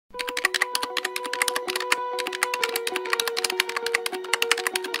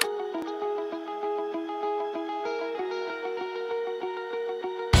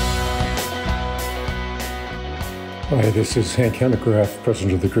Hi, this is Hank Hanegraaff,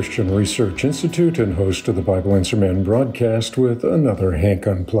 president of the Christian Research Institute and host of the Bible Answer Man broadcast with another Hank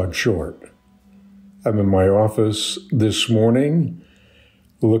Unplugged short. I'm in my office this morning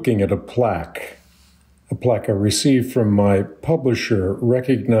looking at a plaque I received from my publisher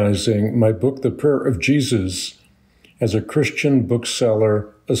recognizing my book, The Prayer of Jesus, as a Christian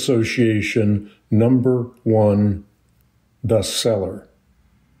Bookseller Association #1 bestseller.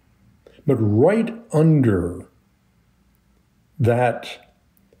 But right under that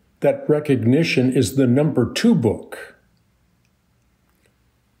recognition is the #2 book.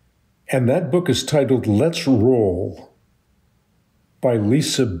 And that book is titled Let's Roll by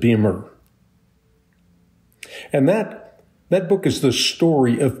Lisa Beamer. And that book is the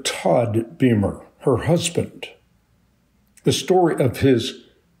story of Todd Beamer, her husband, the story of his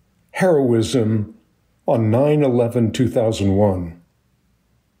heroism on 9/11/2001.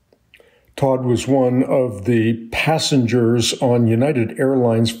 Todd was one of the passengers on United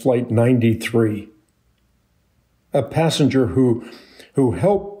Airlines Flight 93, a passenger who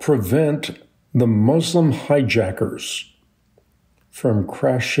helped prevent the Muslim hijackers from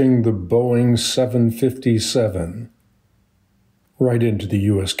crashing the Boeing 757 right into the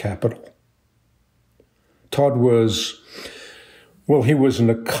U.S. Capitol. Todd he was an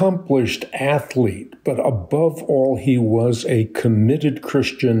accomplished athlete, but above all, he was a committed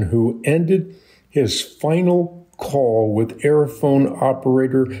Christian who ended his final call with airphone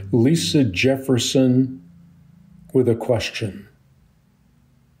operator Lisa Jefferson with a question.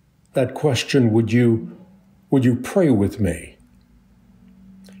 That question, would you pray with me?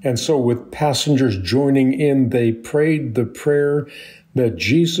 And so with passengers joining in, they prayed the prayer that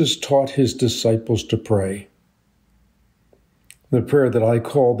Jesus taught his disciples to pray. The prayer that I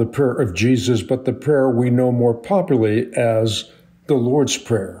call the prayer of Jesus, but the prayer we know more popularly as the Lord's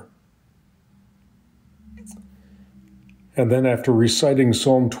Prayer. And then after reciting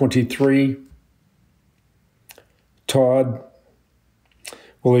Psalm 23, Todd,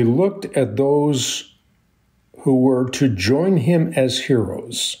 he looked at those who were to join him as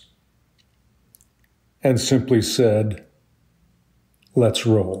heroes and simply said, "Let's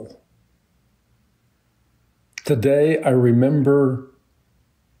roll." Today, I remember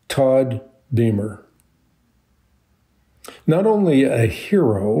Todd Beamer, not only a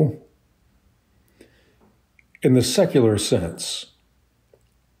hero in the secular sense,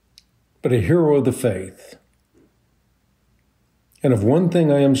 but a hero of the faith. And of one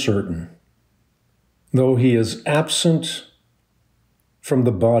thing I am certain, though he is absent from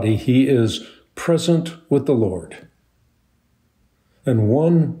the body, he is present with the Lord. And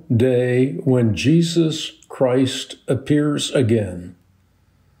one day when Jesus Christ appears again,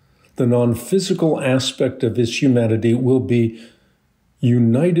 the non-physical aspect of his humanity will be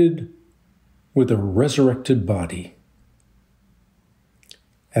united with a resurrected body.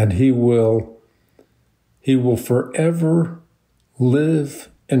 And he will forever live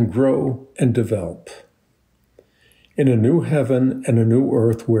and grow and develop in a new heaven and a new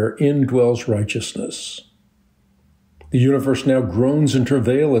earth wherein dwells righteousness. The universe now groans in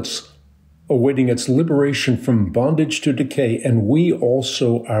travail. It's awaiting its liberation from bondage to decay, and we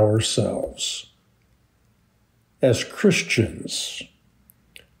also ourselves. As Christians,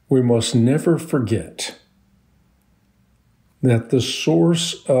 we must never forget that the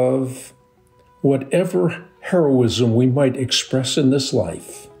source of whatever heroism we might express in this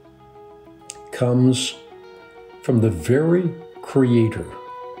life comes from the very Creator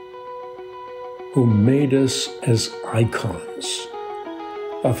who made us as icons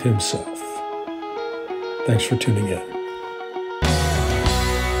of himself. Thanks for tuning in.